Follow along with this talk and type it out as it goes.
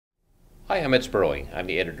Hi, I'm Ed Sperling. I'm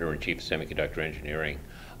the editor-in-chief of Semiconductor Engineering.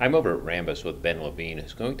 I'm over at Rambus with Ben Levine,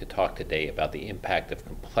 who's going to talk today about the impact of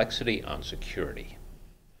complexity on security.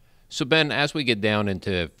 So Ben, as we get down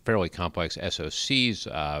into fairly complex SoCs,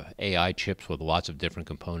 AI chips with lots of different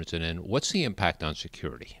components in it, what's the impact on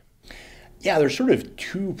security? Yeah, there's sort of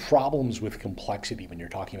two problems with complexity when you're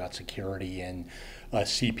talking about security and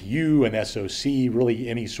CPU and SoC, really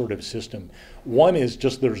any sort of system. One is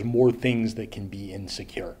just there's more things that can be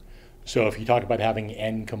insecure. So if you talk about having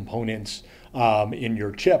N components in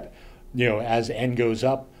your chip, as N goes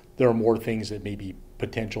up, there are more things that may be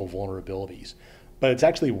potential vulnerabilities. But it's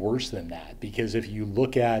actually worse than that, because if you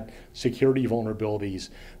look at security vulnerabilities,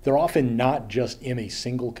 they're often not just in a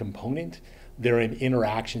single component, they're in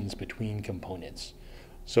interactions between components.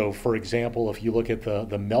 So for example, if you look at the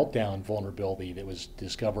meltdown vulnerability that was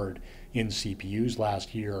discovered in CPUs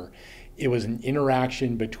last year, it was an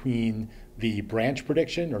interaction between the branch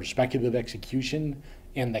prediction or speculative execution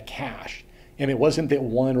and the cache. And it wasn't that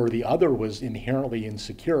one or the other was inherently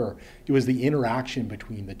insecure, it was the interaction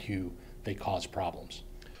between the two that caused problems.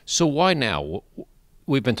 So why now?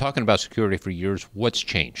 We've been talking about security for years. What's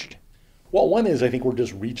changed? Well, one is I think we're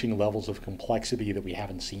just reaching levels of complexity that we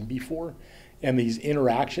haven't seen before. And these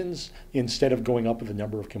interactions, instead of going up with the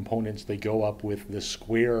number of components, they go up with the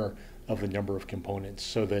square of the number of components.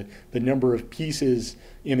 So that the number of pieces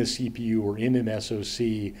in a CPU or in an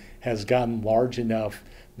SoC has gotten large enough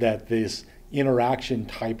that this interaction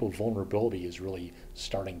type of vulnerability is really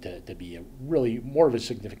starting to be a really more of a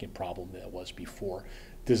significant problem than it was before.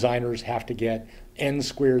 Designers have to get n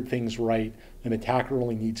squared things right. An attacker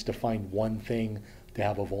only needs to find one thing to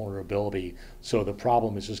have a vulnerability. So the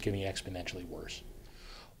problem is just getting exponentially worse.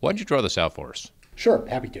 Why don't you draw this out for us? Sure,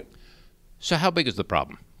 happy to. So how big is the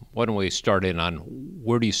problem? Why don't we start in on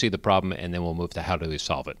where do you see the problem, and then we'll move to how do we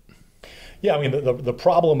solve it? Yeah, I mean, the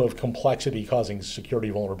problem of complexity causing security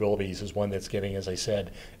vulnerabilities is one that's getting, as I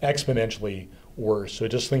said, exponentially worse. So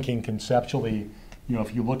just thinking conceptually,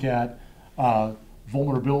 if you look at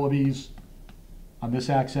vulnerabilities on this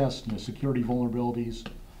axis, security vulnerabilities,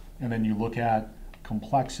 and then you look at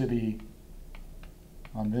complexity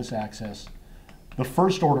on this axis, the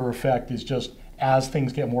first order effect is just as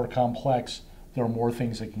things get more complex, there are more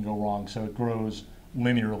things that can go wrong. So it grows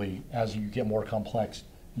linearly. As you get more complex,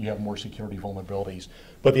 you have more security vulnerabilities.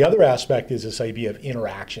 But the other aspect is this idea of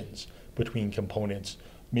interactions between components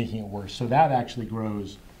making it worse. So that actually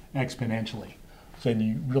grows exponentially. So then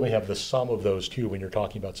you really have the sum of those two when you're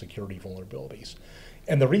talking about security vulnerabilities.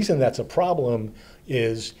 And the reason that's a problem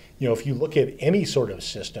is, if you look at any sort of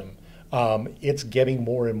system, it's getting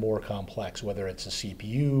more and more complex, whether it's a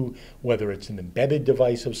CPU, whether it's an embedded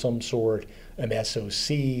device of some sort, an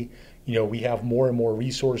SoC. We have more and more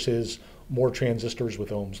resources, more transistors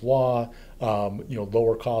with Ohm's law,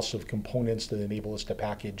 lower costs of components that enable us to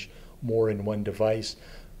package more in one device.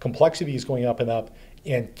 Complexity is going up,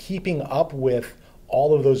 and keeping up with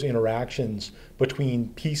all of those interactions between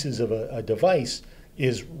pieces of a device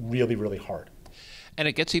is really, really hard. And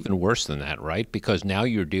it gets even worse than that, right? Because now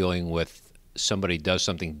you're dealing with somebody does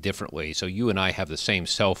something differently. So you and I have the same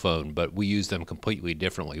cell phone, but we use them completely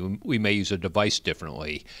differently. We may use a device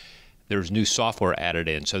differently. There's new software added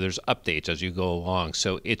in, so there's updates as you go along.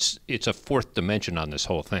 So it's a fourth dimension on this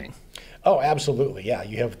whole thing. Oh, absolutely. Yeah,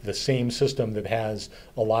 you have the same system that has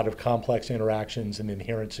a lot of complex interactions and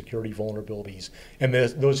inherent security vulnerabilities. And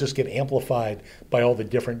those just get amplified by all the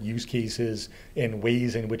different use cases and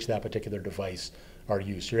ways in which that particular device are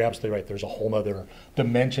used. So you're absolutely right. There's a whole other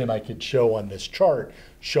dimension I could show on this chart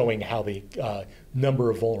showing how the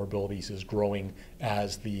number of vulnerabilities is growing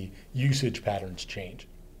as the usage patterns change.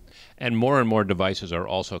 And more devices are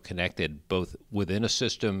also connected both within a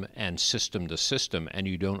system and to system, and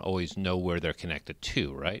you don't always know where they're connected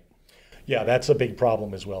to, right? Yeah, that's a big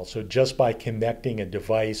problem as well. So just by connecting a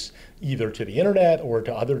device either to the internet or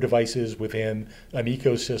to other devices within an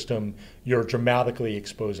ecosystem, you're dramatically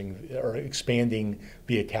exposing or expanding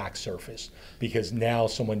the attack surface, because now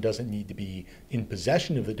someone doesn't need to be in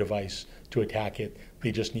possession of the device to attack it.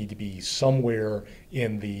 They just need to be somewhere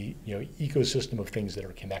in the ecosystem of things that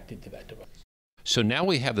are connected to that device. So now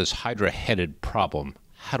we have this hydra-headed problem.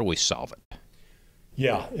 How do we solve it?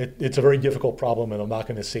 Yeah, it's a very difficult problem, and I'm not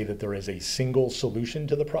going to say that there is a single solution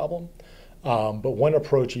to the problem. But one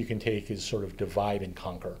approach you can take is sort of divide and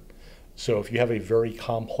conquer. So if you have a very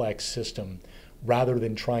complex system, rather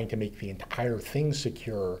than trying to make the entire thing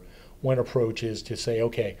secure, one approach is to say,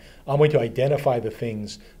 okay, I'm going to identify the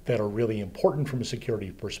things that are really important from a security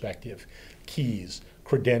perspective, keys,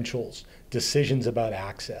 credentials, decisions about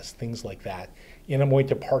access, things like that. And I'm going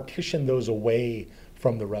to partition those away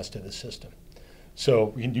from the rest of the system.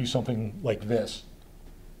 So we can do something like this.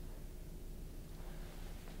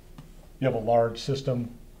 You have a large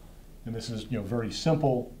system, and this is very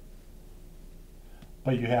simple,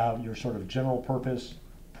 but you have your sort of general purpose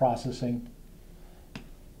processing,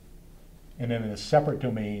 and then in a separate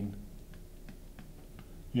domain,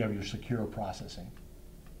 you have your secure processing.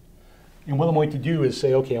 And what I'm going to do is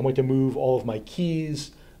say, okay, I'm going to move all of my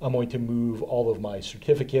keys, I'm going to move all of my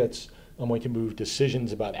certificates, I'm going to move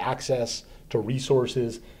decisions about access to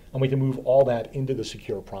resources, I'm going to move all that into the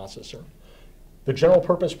secure processor. The general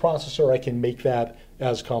purpose processor, I can make that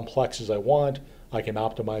as complex as I want. I can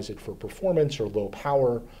optimize it for performance or low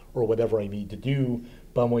power or whatever I need to do,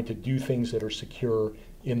 but I'm going to do things that are secure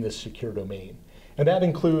in this secure domain. And that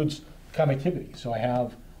includes connectivity. So I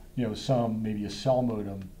have maybe a cell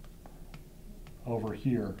modem over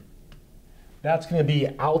here. That's going to be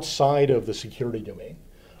outside of the security domain.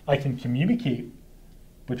 I can communicate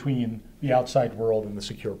between the outside world and the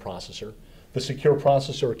secure processor. The secure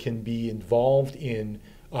processor can be involved in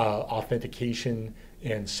authentication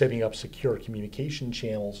and setting up secure communication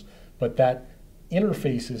channels, but that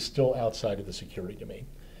interface is still outside of the security domain.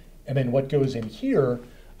 And then what goes in here,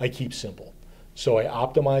 I keep simple. So I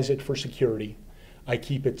optimize it for security. I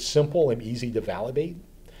keep it simple and easy to validate.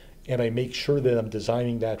 And I make sure that I'm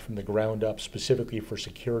designing that from the ground up specifically for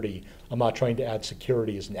security. I'm not trying to add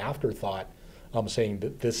security as an afterthought. I'm saying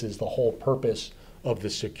that this is the whole purpose of the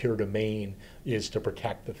secure domain, is to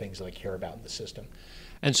protect the things that I care about in the system.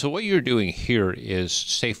 And so what you're doing here is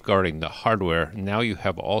safeguarding the hardware. Now you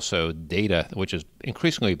have also data, which is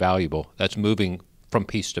increasingly valuable, that's moving from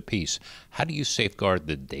piece to piece. How do you safeguard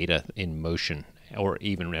the data in motion or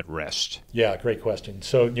even at rest? Yeah, great question.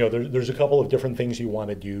 So there's a couple of different things you want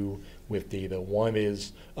to do with data. One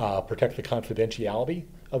is protect the confidentiality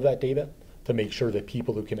of that data, to make sure that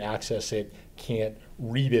people who can access it can't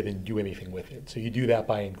read it and do anything with it. So you do that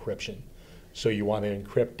by encryption. So you want to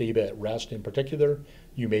encrypt data at rest in particular.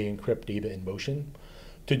 You may encrypt data in motion.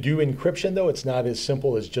 To do encryption, though, it's not as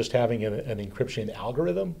simple as just having an encryption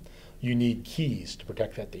algorithm. You need keys to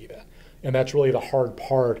protect that data. And that's really the hard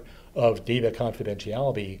part of data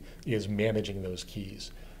confidentiality, is managing those keys.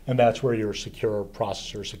 And that's where your secure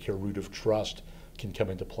processor, secure root of trust can come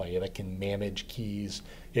into play. And it can manage keys.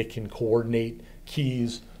 It can coordinate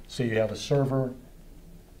keys. So you have a server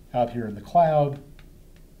out here in the cloud,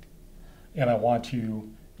 and I want to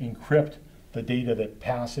encrypt the data that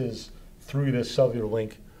passes through this cellular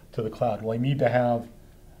link to the cloud. Well, I need to have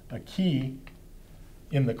a key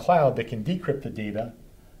in the cloud that can decrypt the data,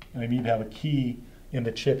 and I need to have a key in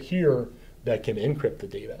the chip here that can encrypt the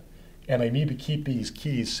data. And I need to keep these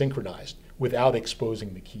keys synchronized without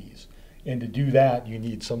exposing the keys. And to do that, you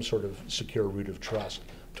need some sort of secure root of trust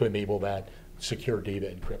to enable that secure data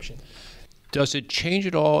encryption. Does it change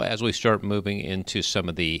at all as we start moving into some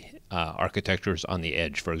of the architectures on the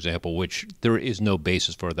edge, for example, which there is no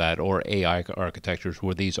basis for that, or AI architectures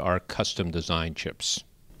where these are custom designed chips?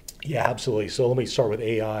 Yeah, absolutely. So let me start with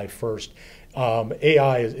AI first.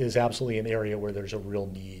 AI is absolutely an area where there's a real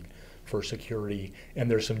need for security,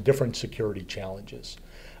 and there's some different security challenges.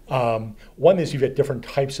 One is you've got different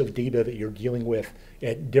types of data that you're dealing with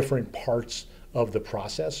at different parts of the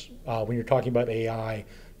process. When you're talking about AI,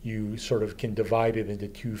 you sort of can divide it into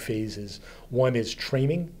two phases. One is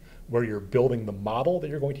training, where you're building the model that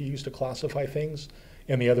you're going to use to classify things,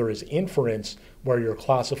 and the other is inference, where you're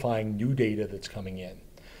classifying new data that's coming in.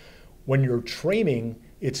 When you're training,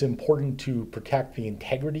 it's important to protect the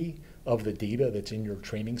integrity of the data that's in your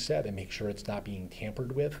training set and make sure it's not being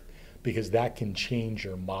tampered with, because that can change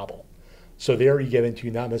your model. So there you get into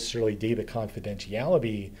not necessarily data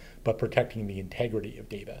confidentiality, but protecting the integrity of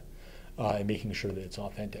data and making sure that it's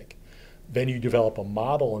authentic. Then you develop a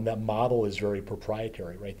model, and that model is very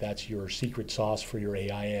proprietary, right? That's your secret sauce for your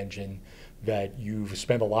AI engine that you've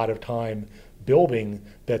spent a lot of time building,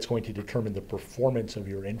 that's going to determine the performance of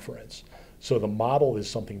your inference. So the model is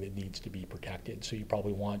something that needs to be protected. So you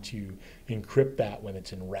probably want to encrypt that when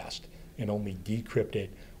it's in rest and only decrypt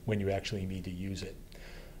it when you actually need to use it.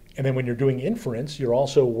 And then when you're doing inference, you're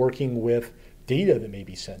also working with data that may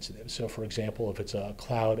be sensitive. So for example, if it's a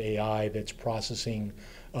cloud AI that's processing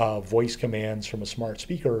voice commands from a smart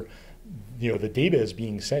speaker, the data is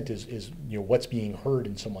being sent is what's being heard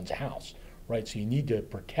in someone's house, right? So you need to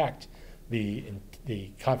protect the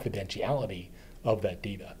confidentiality of that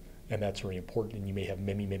data, and that's very important. And you may have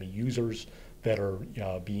many users that are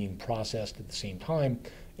being processed at the same time,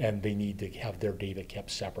 and they need to have their data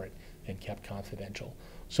kept separate and kept confidential.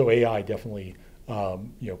 So AI definitely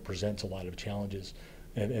presents a lot of challenges,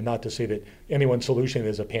 and not to say that anyone's solution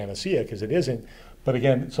is a panacea, because it isn't, But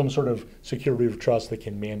again, some sort of secure root of trust that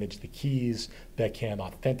can manage the keys, that can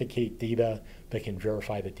authenticate data, that can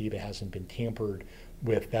verify that data hasn't been tampered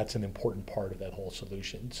with, that's an important part of that whole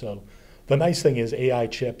solution. So the nice thing is AI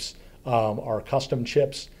chips are custom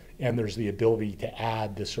chips, and there's the ability to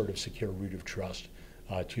add this sort of secure root of trust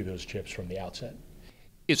to those chips from the outset.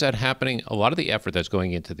 Is that happening? A lot of the effort that's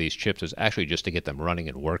going into these chips is actually just to get them running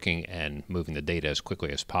and working and moving the data as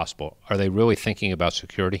quickly as possible. Are they really thinking about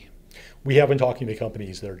security? We have been talking to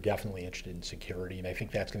companies that are definitely interested in security, and I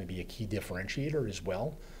think that's going to be a key differentiator as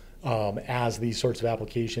well. As these sorts of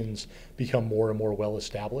applications become more and more well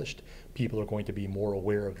established, people are going to be more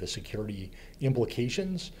aware of the security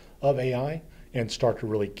implications of AI and start to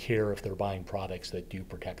really care if they're buying products that do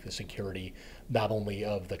protect the security, not only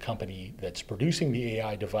of the company that's producing the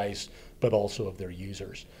AI device, but also of their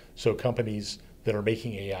users. So companies that are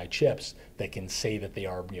making AI chips that can say that they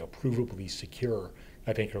are provably secure,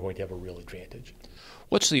 I think are going to have a real advantage.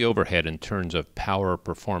 What's the overhead in terms of power,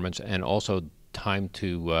 performance, and also time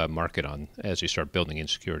to market on as you start building in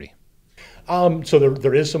security? So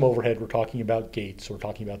there is some overhead. We're talking about gates. We're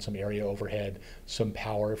talking about some area overhead, some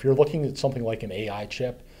power. If you're looking at something like an AI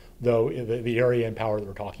chip, though, the area and power that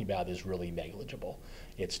we're talking about is really negligible.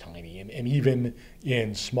 It's tiny, and even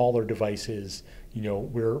in smaller devices, a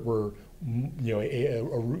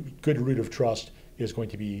good root of trust is going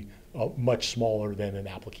to be much smaller than an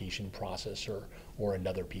application processor or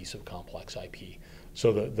another piece of complex IP.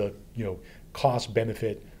 So the cost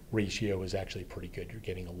benefit ratio is actually pretty good. You're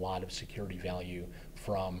getting a lot of security value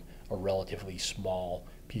from a relatively small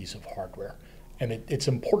piece of hardware. And it's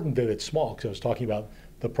important that it's small, because I was talking about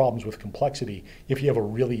the problems with complexity. If you have a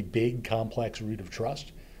really big, complex root of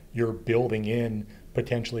trust, you're building in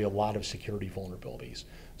potentially a lot of security vulnerabilities.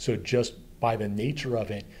 So just by the nature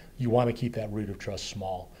of it, you want to keep that root of trust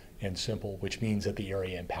small and simple, which means that the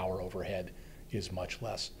area and power overhead is much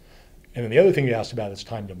less. And then the other thing you asked about is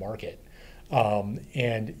time to market.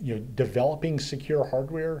 Developing secure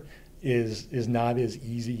hardware is not as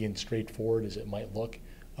easy and straightforward as it might look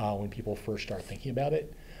when people first start thinking about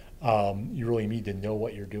it. You really need to know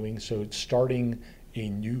what you're doing. So starting a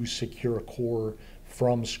new secure core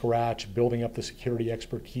from scratch, building up the security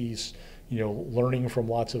expertise, learning from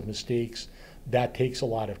lots of mistakes, that takes a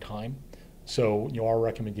lot of time. So our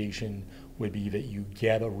recommendation would be that you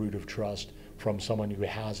get a root of trust from someone who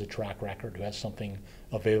has a track record, who has something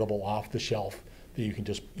available off the shelf that you can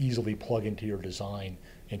just easily plug into your design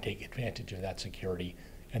and take advantage of that security.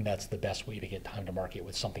 And that's the best way to get time to market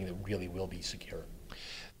with something that really will be secure.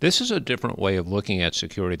 This is a different way of looking at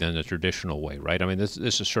security than the traditional way, right? I mean, this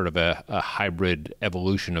is sort of a hybrid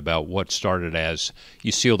evolution about what started as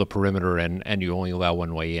you seal the perimeter and you only allow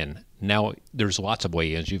one way in. Now there's lots of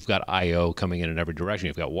way-ins. You've got I/O coming in every direction.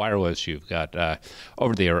 You've got wireless. You've got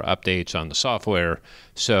over-the-air updates on the software.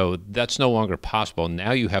 So that's no longer possible.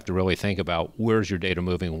 Now you have to really think about where's your data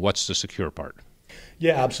moving, what's the secure part.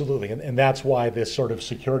 Yeah, absolutely. And that's why this sort of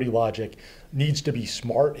security logic needs to be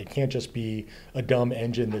smart. It can't just be a dumb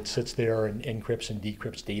engine that sits there and encrypts and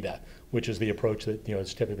decrypts data, which is the approach that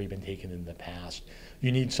has typically been taken in the past.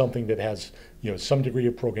 You need something that has some degree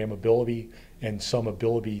of programmability and some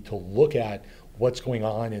ability to look at what's going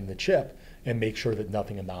on in the chip and make sure that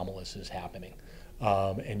nothing anomalous is happening.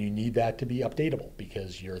 And you need that to be updatable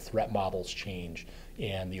because your threat models change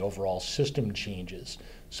and the overall system changes.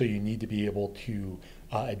 So you need to be able to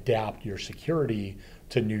adapt your security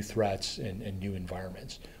to new threats and new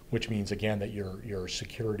environments, which means, again, that your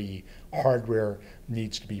security hardware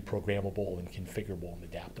needs to be programmable and configurable and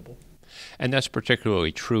adaptable. And that's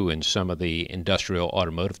particularly true in some of the industrial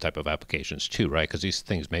automotive type of applications too, right? Because these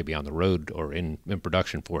things may be on the road or in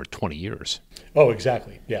production for 20 years. Oh,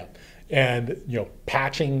 exactly, yeah. And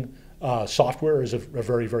patching software is a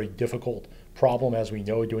very, very difficult problem, as we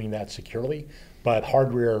know, doing that securely. But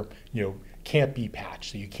hardware, can't be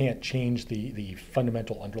patched. So you can't change the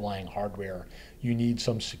fundamental underlying hardware. You need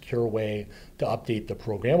some secure way to update the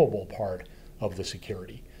programmable part of the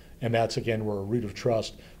security. And that's, again, where a root of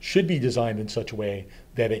trust should be designed in such a way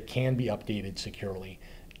that it can be updated securely.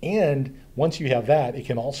 And once you have that, it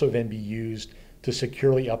can also then be used to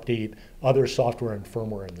securely update other software and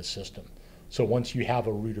firmware in the system. So once you have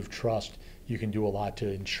a root of trust, you can do a lot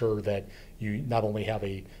to ensure that you not only have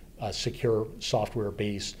a secure software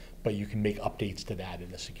base, but you can make updates to that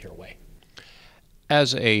in a secure way.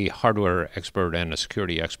 As a hardware expert and a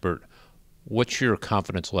security expert, what's your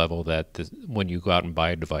confidence level that when you go out and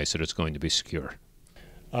buy a device that it's going to be secure?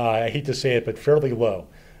 I hate to say it, but fairly low,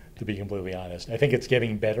 to be completely honest. I think it's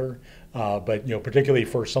getting better, but particularly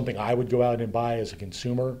for something I would go out and buy as a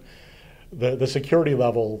consumer, the security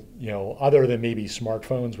level, other than maybe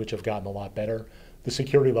smartphones, which have gotten a lot better, the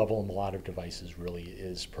security level in a lot of devices really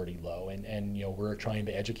is pretty low. And we're trying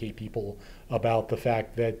to educate people about the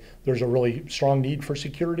fact that there's a really strong need for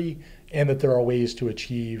security and that there are ways to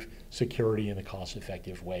achieve security in a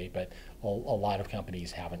cost-effective way. But a lot of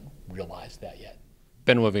companies haven't realized that yet.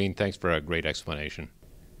 Ben Levine, thanks for a great explanation.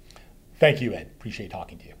 Thank you, Ed. Appreciate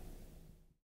talking to you.